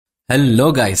Hello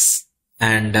guys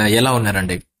and ఎలా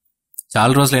ఉన్నారండి?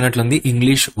 చాలా రోజులు అయినట్లుంది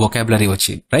ఇంగ్లీష్ వొకాబులరీ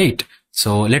వచ్చి, right? So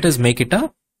let us make it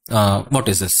what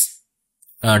is this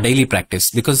daily practice,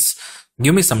 because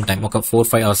give me some time, ఒక 4,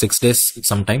 5 or 6 days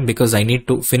some time, because I need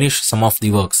to finish some of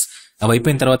the works. అవి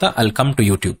అయిపోయిన తర్వాత I'll come to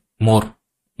YouTube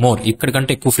more ఇప్పుడు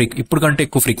కంటే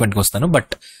ఎక్కువ frequent గా వస్తాను.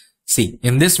 But see,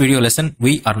 in this video lesson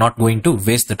we are not going to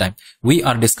waste the time. We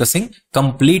are discussing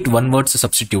complete one word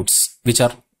substitutes which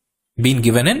are being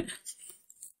given in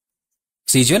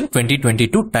CGL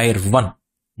 2022 Tier 1.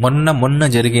 మొన్న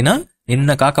జరిగిన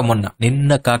నిన్న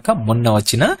కాక మొన్న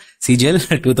వచ్చిన CGL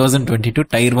 2022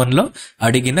 Tier 1 లో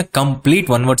అడిగిన complete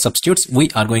one word substitutes we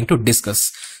are going to discuss.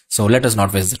 So let us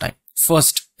not waste the time.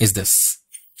 First is this.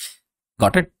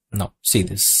 Got it? Now see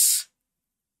this.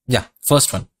 Yeah,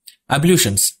 first one.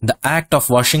 Ablutions, the act of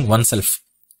washing oneself.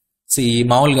 See,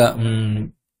 మామూలుగా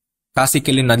కాశీకి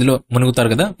వెళ్ళి నదిలో మునుగుతారు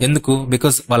కదా, ఎందుకు?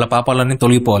 Because వాళ్ళ పాపాలన్నీ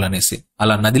తొలగిపోవాలనేసి.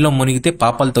 అలా నదిలో మునిగితే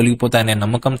పాపాలు తొలగిపోతాయనే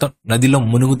నమ్మకంతో నదిలో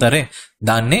మునుగుతారే,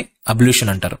 దాన్నే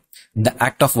అబ్ల్యూషన్ అంటారు. The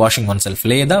act of washing one self,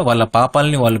 లేదా వాళ్ళ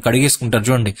పాపాలని వాళ్ళు కడిగేసుకుంటారు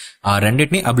చూడండి, ఆ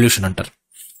రెండింటిని అబ్ల్యూషన్ అంటారు.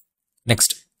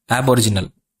 నెక్స్ట్ యాబ్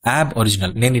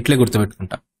ఒరిజినల్ నేను ఇట్లే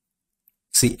గుర్తుపెట్టుకుంటా.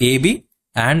 C AB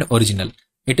and original,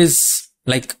 it is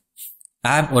like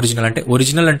యాబ్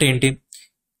original అంటే ఏంటి?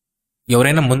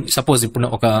 ఎవరైనా సపోజ్ ఇప్పుడు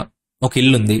ఒక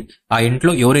ఇల్లు ఉంది, ఆ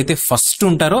ఇంట్లో ఎవరైతే ఫస్ట్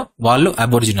ఉంటారో వాళ్ళు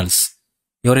అబొరిజినల్స్.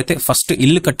 ఎవరైతే ఫస్ట్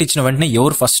ఇల్లు కట్టించిన వెంటనే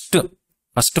ఎవరు ఫస్ట్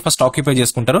ఆక్యుపై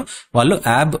చేసుకుంటారో వాళ్ళు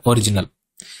యాబ్ ఒరిజినల్.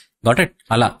 Got it?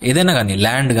 అలా ఏదైనా కానీ,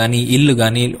 ల్యాండ్ కానీ, ఇల్లు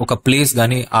కానీ, ఒక ప్లేస్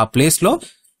కానీ, ఆ ప్లేస్ లో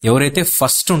ఎవరైతే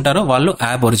ఫస్ట్ ఉంటారో వాళ్ళు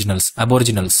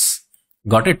అబొరిజినల్స్.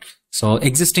 Got it? So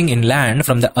existing in land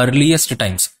from the earliest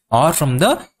times or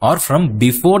from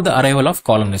before the arrival of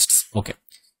colonists. Okay,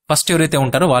 first ఎవరైతే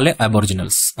ఉంటారో వాళ్ళే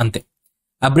అబొరిజినల్స్, అంతే.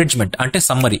 అబ్రిడ్జ్మెంట్ అంటే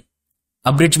సమ్మరీ.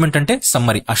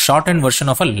 ఆ short end version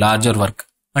of a larger work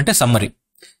అంటే సమ్మరీ.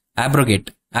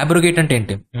 అబ్రోగేట్ అంటే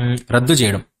ఏంటి? రద్దు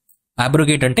చేయడం.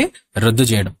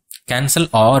 Cancel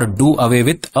or do away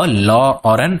with a law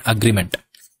are an agreement.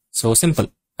 So simple,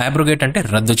 abrogate అంటే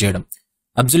రద్దు చేయడం.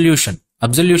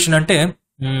 అబ్జల్యూషన్ అంటే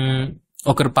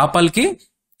ఒకరి పాపాలకి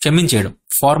క్షమించేయడం.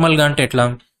 ఫార్మల్ గా అంటే ఎట్లా?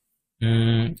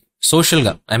 సోషల్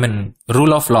గా,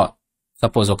 రూల్ ఆఫ్ లా.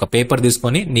 సపోజ్ ఒక పేపర్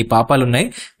తీసుకొని నీ పాపాలు ఉన్నాయి,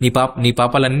 నీ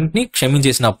పాపాలన్నింటినీ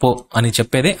క్షమించేసిన పో అని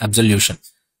చెప్పేదే అబ్జల్యూషన్.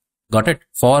 Got it?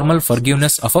 Formal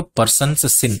forgiveness of a persons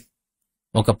sin.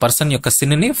 ఒక పర్సన్ యొక్క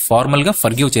సిన్ ని ఫార్మల్ గా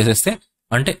ఫర్గివ్ చేసేస్తే,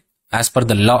 అంటే as per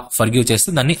the law forgive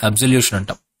చేస్తే దాన్ని అబ్జల్యూషన్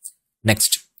అంటాం.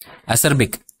 నెక్స్ట్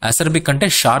అసర్బిక్ అంటే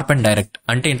షార్ప్ అండ్ డైరెక్ట్.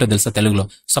 అంటే ఏంటో తెలుసా తెలుగులో?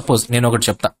 సపోజ్ నేను ఒకటి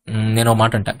చెప్తా, నేను ఒక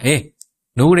మాట అంటా,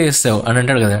 నువ్వు కూడా వేస్తావు అని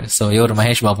అంటాడు కదా. సో ఎవరు?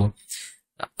 మహేష్ బాబు.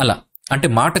 అలా అంటే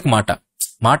మాటకు మాట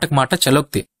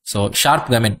చలోక్తి. సో షార్ప్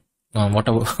గా, what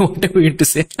to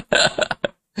say.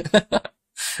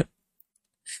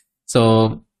 So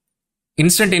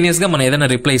instantaneous గా మనం ఏదైనా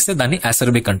రిప్లై ఇస్తే దాన్ని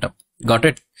అసర్బిక్ అంటాం. Got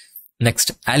it?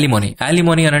 నెక్స్ట్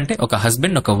యాలిమోనీ అని అంటే ఒక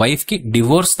హస్బెండ్ ఒక వైఫ్ కి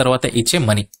డివోర్స్ తర్వాత ఇచ్చే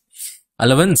money.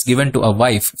 Allowance given to a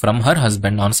wife from her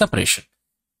husband on separation.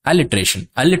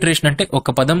 Alliteration అంటే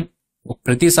ఒక పదం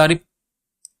ప్రతిసారి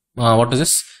వాట్ ఇస్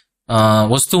దిస్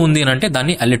వస్తూ ఉంది అని అంటే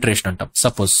దాన్ని అలిటరేషన్ అంటాం.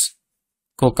 Suppose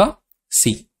Coca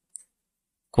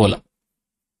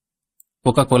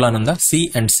Cola అనుందా? C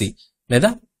and C. లేదా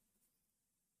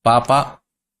పాపా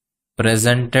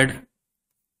ప్రెజెంటెడ్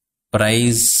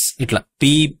ప్రైజ్, ఇట్లా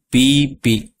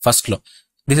పిపిపి ఫస్ట్ లో.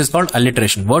 This is called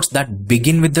alliteration. Words that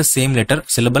begin with the same letter,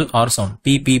 syllable are sound.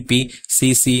 PPP,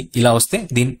 CC ఇలా వస్తే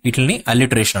వీటిని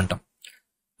అలిటరేషన్ అంటాం.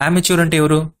 అమెచ్యూర్ అంటే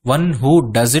ఎవరు? One who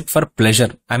does it for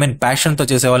pleasure, passion తో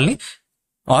చేసే వాళ్ళని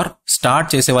ఆర్ స్టార్ట్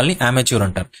చేసే వాళ్ళని అమెచ్యూర్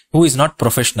అంటారు. Who is not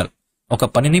professional. ఒక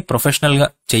పనిని ప్రొఫెషనల్ గా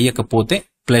చేయకపోతే,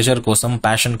 ప్లెజర్ కోసం,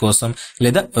 ప్యాషన్ కోసం,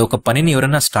 లేదా ఒక పనిని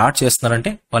ఎవరైనా స్టార్ట్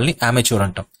చేస్తున్నారంటే వాళ్ళని అమెచ్యూర్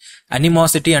అంటాం.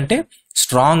 అనిమాసిటీ అంటే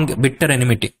స్ట్రాంగ్ బిట్టర్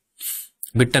ఎనిమిటీ.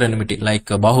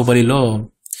 లైక్ బాహుబలిలో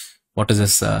what is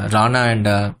this, Rana and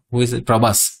who is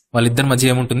Prabhas, వాళ్ళిద్దరి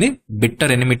మధ్య ఏముంటుంది?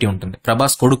 బిట్టర్ ఎనిమిటీ ఉంటుంది.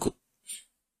 ప్రభాస్ కొడుకు.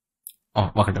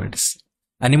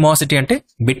 అనిమాసిటీ అంటే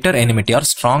bitter enmity are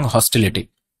strong hostility.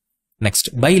 Next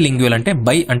bilingual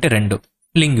అంటే రెండు.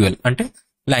 లింగ్యువల్ అంటే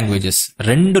లాంగ్వేజెస్.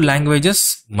 2 లాంగ్వేజెస్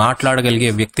మాట్లాడగలిగే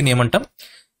వ్యక్తిని ఏమంటాం?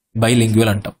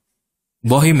 బైలింగ్యువల్ అంటాం.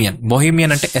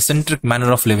 బొహీమియన్ అంటే ఎసెంట్రిక్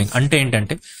మేనర్ ఆఫ్ లివింగ్. అంటే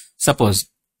ఏంటంటే సపోజ్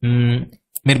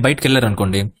మీరు బయటకు వెళ్ళారు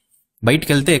అనుకోండి,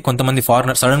 బయటకు వెళ్తే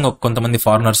సడన్ గా కొంతమంది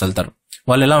ఫారినర్స్ వెళ్తారు.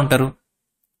 వాళ్ళు ఎలా ఉంటారు?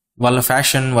 వాళ్ళ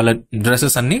ఫ్యాషన్, వాళ్ళ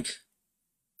డ్రెస్సెస్ అన్ని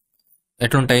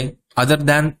ఎట్లుంటాయి? Other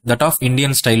than that of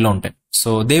Indian స్టైల్లో ఉంటాయి. So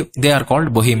they are called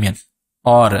బొహీమియన్.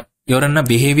 Are ఎవరన్నా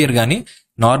బిహేవియర్ గానీ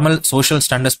నార్మల్ సోషల్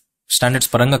స్టాండర్డ్స్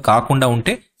పరంగా కాకుండా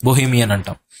ఉంటే బొహీమియన్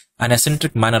అంటాం. అన్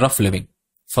eccentric manner of living.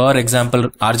 For example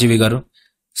RGV గారు.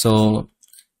 So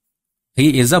he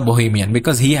is a bohemian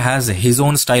because he has his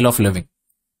own style of living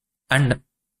and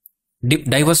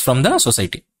diverse from the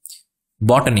society.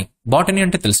 Botany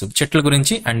అంటే తెలుసు, చెట్ల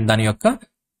గురించి అండ్ దాని యొక్క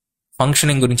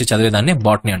ఫంక్షనింగ్ గురించి చదివేదాన్ని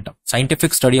బాటనీ అంటాం.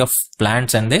 Scientific study of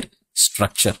plants and there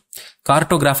structure.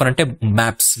 Cartographer అంటే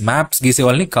మ్యాప్స్ గీసే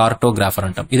వాళ్ళని కార్టోగ్రాఫర్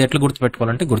అంటాం. ఇది ఎట్లా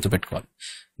గుర్తుపెట్టుకోవాలంటే గుర్తుపెట్టుకోవాలి,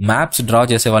 మ్యాప్స్ డ్రా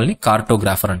చేసే వాళ్ళని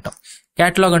కార్టోగ్రాఫర్ అంటాం.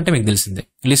 క్యాటలాగ్ అంటే మీకు తెలిసిందే,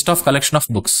 list of collection of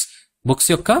books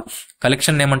యొక్క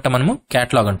కలెక్షన్ ఏమంటాం మనము,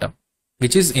 క్యాటలాగ్ అంటాం.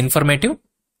 Which is informative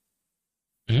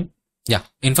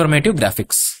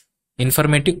graphics.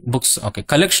 Informative books, okay.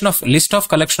 List of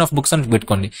collection of books అని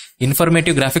పెట్టుకోండి,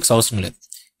 ఇన్ఫర్మేటివ్ గ్రాఫిక్స్ అవసరం లేదు.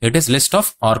 It is list of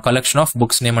are collection of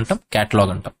books ఏమంటాం,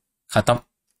 క్యాటలాగ్ అంటాం. ఖతం.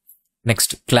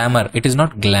 Next క్లామర్. It is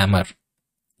not glamour,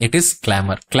 it is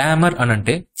క్లామర్. క్లామర్ అని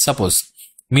అంటే సపోజ్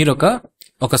మీరు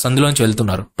ఒక సందులోంచి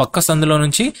వెళ్తున్నారు, పక్క సందులో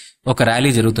నుంచి ఒక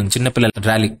ర్యాలీ జరుగుతుంది, చిన్నపిల్లల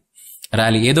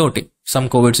ర్యాలీ ఏదో ఒకటి, సమ్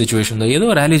కోవిడ్ సిచ్యువేషన్ ఏదో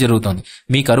ర్యాలీ జరుగుతుంది,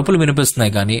 మీకు అరుపులు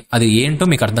వినిపిస్తున్నాయి కానీ అది ఏంటో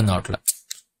మీకు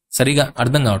సరిగా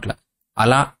అర్థం కావట్లా.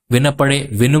 అలా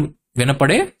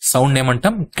వినపడే సౌండ్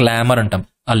ఏమంటాం, క్లామర్ అంటాం.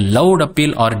 అ loud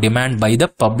appeal are demand by the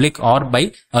public are by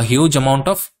a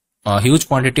huge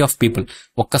quantity of people.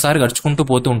 ఒక్కసారి గడుచుకుంటూ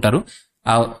పోతూ ఉంటారు,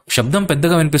 ఆ శబ్దం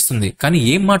పెద్దగా వినిపిస్తుంది కానీ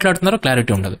ఏం మాట్లాడుతున్నారో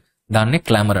క్లారిటీ ఉండదు, దాన్నే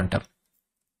క్లామర్ అంటారు.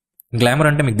 గ్లామర్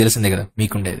అంటే మీకు తెలిసిందే కదా,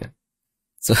 మీకుండేది.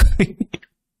 సో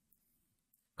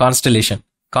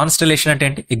కాన్స్టలేషన్ అంటే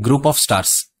ఏంటి, ఈ group of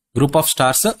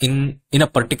stars in a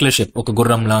particular shape, ఒక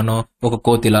గుర్రంలానో ఒక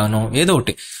కోతిలానో ఏదో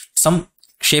ఒకటి సమ్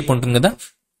షేప్ ఉంటుంది కదా,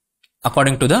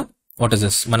 according to the what is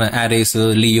this, మన యారేస్,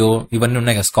 లియో ఇవన్నీ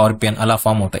ఉన్నాయి కదా, స్కార్పియన్ అలా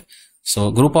ఫామ్ అవుతాయి. So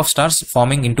group of stars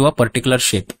farming in to a particular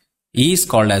shape is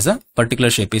called as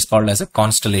a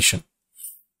constellation.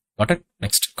 What it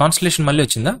next constellation మళ్ళీ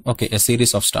వచ్చిందా, okay. A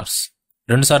series of stars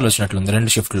 2 సార్లు వచ్చినట్లుంది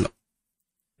 2 షిఫ్ట్లో.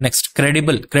 నెక్స్ట్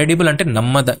క్రెడిబుల్ అంటే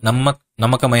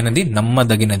నమ్మకమైనది,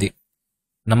 నమ్మదగినది.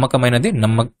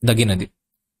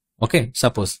 ఓకే.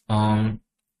 సపోజ్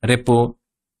రేపు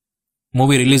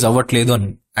మూవీ రిలీజ్ అవ్వట్లేదు అని,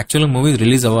 యాక్చువల్గా మూవీ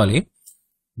రిలీజ్ అవ్వాలి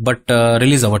బట్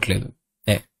రిలీజ్ అవ్వట్లేదు.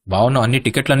 బాగున్నావు, అన్ని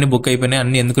టికెట్లు అన్ని బుక్ అయిపోయినాయి,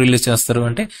 అన్ని ఎందుకు రిలీజ్ చేస్తారు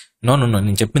అంటే, నో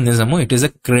నేను చెప్పింది నిజము, it is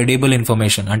a credible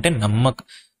information అంటే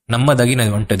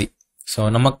నమ్మదగినది వంటిది. సో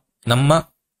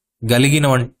నమ్మగలిగిన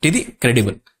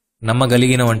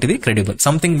వంటిది credible,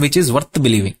 something which is worth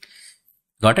believing.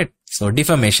 Got it. So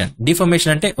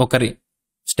defamation అంటే ఒకరి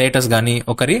స్టేటస్ కానీ,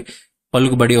 ఒకరి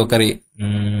పలుకుబడి, ఒకరి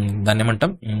దాన్ని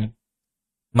ఏమంటాం,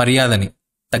 మర్యాదని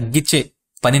తగ్గించే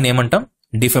పనిని ఏమంటాం,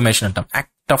 డిఫమేషన్ అంటాం.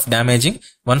 Act of damaging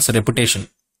once reputation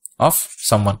of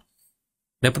someone.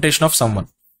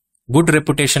 Good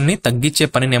reputation ని తగ్గించే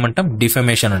పనిని ఏమంటాం,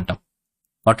 డిఫమేషన్ అంటాం.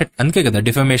 What it. అందుకే కదా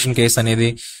డిఫమేషన్ కేసు అనేది,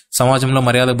 సమాజంలో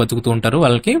మర్యాద బతుకుతూ ఉంటారు,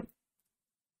 వాళ్ళకి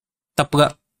తప్పుగా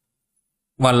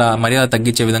వాళ్ళ మర్యాద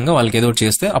తగ్గించే విధంగా వాళ్ళకి ఏదో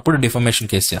చేస్తే అప్పుడు డిఫమేషన్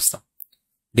కేసు చేస్తాం.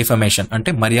 డిఫమేషన్ అంటే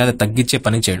మర్యాద తగ్గించే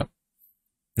పని చేయడం.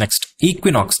 నెక్స్ట్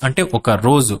ఈక్వినాక్స్ అంటే ఒక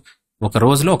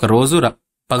రోజులో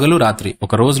పగలు రాత్రి,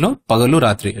 ఒక రోజులో పగలు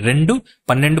రాత్రి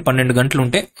 12 గంటలు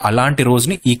ఉంటే అలాంటి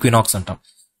రోజుని ఈక్వినాక్స్ అంటాం.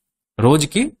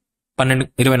 రోజుకి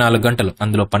 24 గంటలు,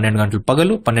 అందులో 12 గంటలు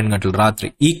పగలు, 12 గంటలు రాత్రి,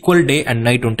 ఈక్వల్ డే అండ్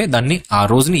నైట్ ఉంటే దాన్ని ఆ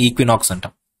రోజుని ఈక్వినాక్స్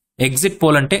అంటాం. ఎగ్జిట్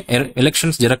పోల్ అంటే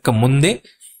ఎలక్షన్స్ జరగక ముందే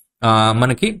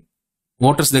మనకి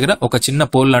ఓటర్స్ దగ్గర ఒక చిన్న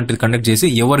పోల్ లాంటిది కండక్ట్ చేసి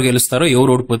ఎవరు గెలుస్తారో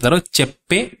ఎవరు ఓడిపోతారో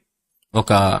చెప్పే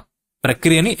ఒక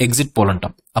ప్రక్రియని ఎగ్జిట్ పోల్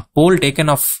అంటాం. అ pole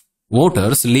taken of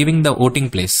voters leaving the voting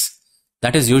place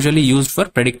that is usually used for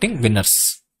predicting winners.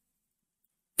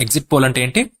 Exit poll అంటే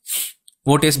ఏంటి,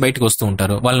 ఓటేసి బయటకు వస్తూ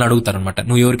ఉంటారు, వాళ్ళని అడుగుతారు అనమాట,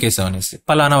 నువ్వు ఎవరికి వేసావు అనేసి,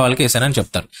 పలానా వాళ్ళకి వేసానని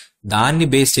చెప్తారు. దాన్ని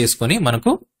బేస్ చేసుకొని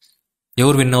మనకు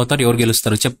ఎవరు విన్ అవుతారు, ఎవరు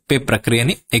గెలుస్తారు చెప్పే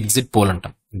ప్రక్రియని ఎగ్జిట్ పోల్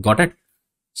అంటాం. Got it.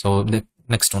 సో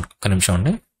నెక్స్ట్ ఒక నిమిషం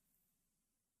అండి.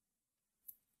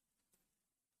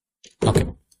 ఓకే.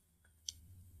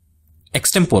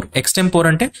 ఎక్స్టెంపోర్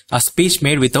అంటే ఆ స్పీచ్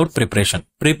మేడ్ వితౌట్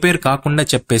ప్రిపేర్ కాకుండా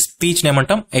చెప్పే స్పీచ్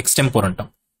ఏమంటాం, ఎక్స్టెంపోర్ అంటాం.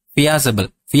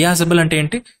 ఫియాజబుల్ అంటే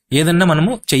ఏంటి, ఏదన్నా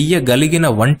మనము చెయ్యగలిగిన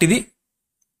వంటిది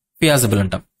ఫియాజబుల్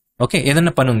అంటాం. ఓకే.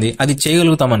 ఏదన్నా పని ఉంది అది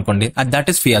చేయగలుగుతాం అనుకోండి, దట్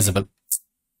ఈస్ ఫియాజబుల్.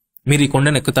 మీరు ఈ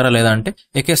కొండను ఎక్కుతారా లేదా అంటే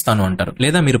ఎక్కేస్తాను అంటారు.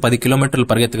 లేదా మీరు 10 కిలోమీటర్లు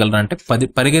పరిగెత్తగలరా అంటే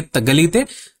పరిగెత్తగలిగితే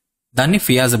దాన్ని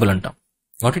ఫియాజబుల్ అంటాం.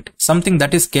 What it. Something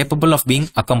that is capable of being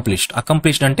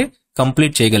accomplished అంటే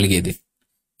కంప్లీట్ చేయగలిగేది.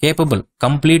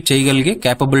 కంప్లీట్ చేయగలిగే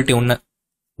కేపబిలిటీ ఉన్న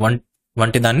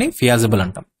వంటి దాన్ని ఫియాజబుల్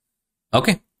అంటాం.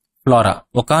 ఓకే. ఫ్లోరా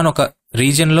ఒకానొక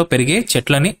రీజియన్ లో పెరిగే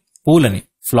చెట్లని, పూలని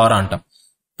ఫ్లోరా అంటాం.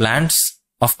 Plants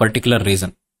of particular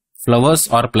reason, flowers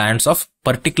or plants of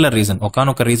particular reason.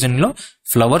 ఒకానొక రీజన్ లో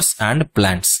flowers and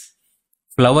plants,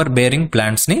 flower bearing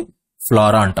plants ని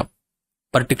ఫ్లోరా అంటాం,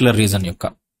 పర్టికులర్ రీజన్ యొక్క.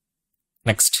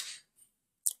 నెక్స్ట్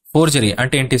ఫోర్జరీ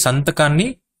అంటే ఏంటి,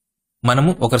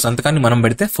 ఒకరి సంతకాన్ని మనం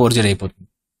పెడితే ఫోర్జరీ అయిపోతుంది.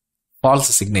 Falls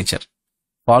signature.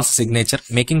 Falls signature,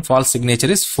 making falls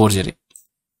signature is forgery.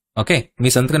 Okay, మీ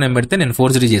సంతకం నేను పెడితే నేను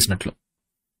ఫోర్జరీ చేసినట్లు.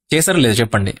 చేశారా లేదా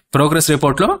చెప్పండి. ప్రోగ్రెస్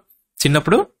రిపోర్ట్లో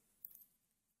చిన్నప్పుడు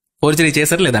ఫోర్జరీ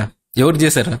చేశారు లేదా? ఎవరు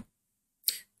చేశారు?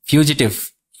 ఫ్యూజిటివ్.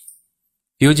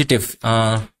 ఫ్యూజిటివ్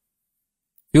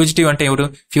ఫ్యూజిటివ్ అంటే ఎవరు?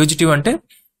 ఫ్యూజిటివ్ అంటే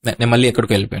నేను మళ్ళీ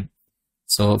ఎక్కడికి వెళ్ళిపోయాను.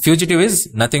 So fugitive is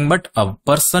nothing but a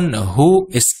person who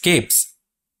escapes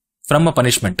from a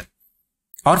punishment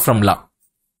are from law.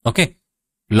 Okay,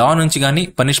 లా నుంచి కానీ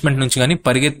పనిష్మెంట్ నుంచి కానీ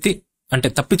పరిగెత్తి అంటే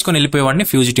తప్పించుకొని వెళ్ళిపోయేవాడిని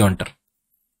ఫ్యూజిటివ్ అంటారు.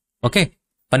 ఓకే,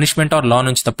 పనిష్మెంట్ ఆర్ లా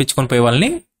నుంచి తప్పించుకొని పోయే వాళ్ళని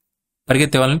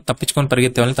పరిగెత్తే వాళ్ళని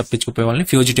తప్పించుకుపోయే వాళ్ళని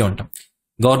ఫ్యూజిటివ్ అంటాం.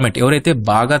 గవర్నమెంట్ ఎవరైతే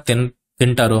బాగా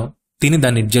తింటారో, తిని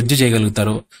దాన్ని జడ్జి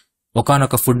చేయగలుగుతారో,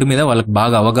 ఒకనొక ఫుడ్ మీద వాళ్ళకి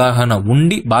బాగా అవగాహన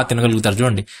ఉండి బాగా తినగలుగుతారు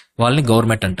చూడండి, వాళ్ళని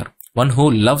గవర్నమెంట్ అంటారు. One who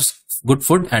loves good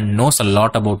food and nose a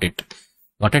lot about it.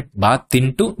 బాగా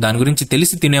తింటూ దాని గురించి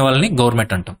తెలిసి తినే వాళ్ళని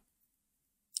గవర్నమెంట్ అంటాం.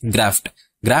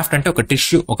 గ్రాఫ్ట్ అంటే ఒక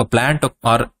టిష్యూ, ఒక ప్లాంట్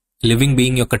ఆర్ లివింగ్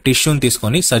బీయింగ్ యొక్క టిష్యూని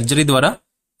తీసుకొని సర్జరీ ద్వారా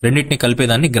రెండింటిని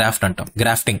కలిపేదాన్ని గ్రాఫ్ట్ అంటాం.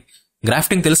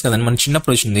 గ్రాఫ్టింగ్ తెలుసు కదండి, మన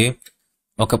చిన్నప్పుడు వచ్చింది.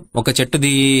 ఒక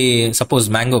చెట్టుది suppose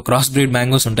mango, cross breed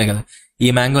mangoes ఉంటాయి కదా, ఈ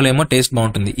మ్యాంగోలో ఏమో టేస్ట్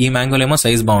బాగుంటుంది, ఈ మ్యాంగోలో ఏమో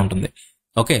సైజ్ బాగుంటుంది.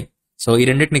 ఓకే, సో ఈ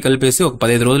రెండింటిని కలిపేసి ఒక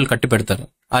 15 రోజులు కట్టి పెడతారు.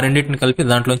 ఆ రెండింటిని కలిపి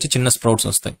దాంట్లోంచి చిన్న స్ప్రౌట్స్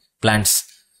వస్తాయి, ప్లాంట్స్.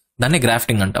 దాన్ని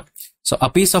గ్రాఫ్టింగ్ అంటాం. So a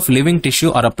piece of living tissue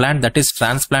are a plant that is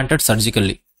transplanted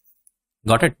surgically.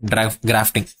 Got it?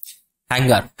 Grafting.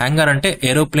 హ్యాంగార్ అంటే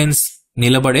ఏరోప్లేన్స్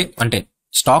నిలబడే, అంటే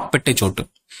స్టాక్ పెట్టే చోటు.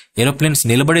 ఏరోప్లేన్స్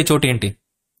నిలబడే చోటు ఏంటి?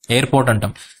 ఎయిర్పోర్ట్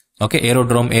అంటాం. ఓకే,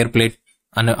 ఏరోడ్రోమ్, ఎయిర్ప్లేట్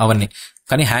అని అవన్నీ.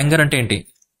 కానీ హ్యాంగర్ అంటే ఏంటి?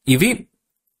 ఇవి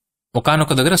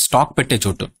ఒకానొక దగ్గర స్టాక్ పెట్టే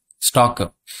చోటు, స్టాక్.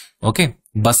 ఓకే,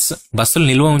 బస్సులు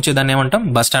నిల్వ ఉంచేదాన్ని ఏమంటాం?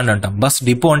 బస్ స్టాండ్ అంటాం. బస్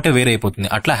డిపో అంటే వేరే అయిపోతుంది.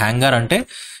 అట్లా హ్యాంగర్ అంటే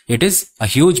it is a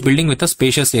huge building with a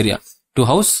spacious area to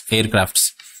house air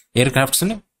crafts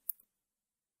ని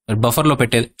బఫర్లో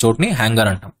పెట్టే చోటుని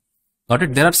హ్యాంగర్ అంటాం. Got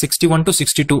it? There are 61 to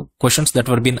 62 questions that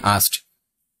were being asked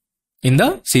in the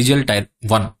CGL Tier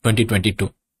 1 2022.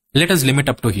 Let us limit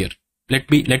up to here.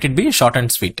 Let it be short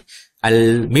and sweet. I'll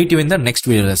meet you in the next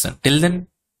video lesson. Till then,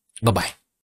 bye-bye.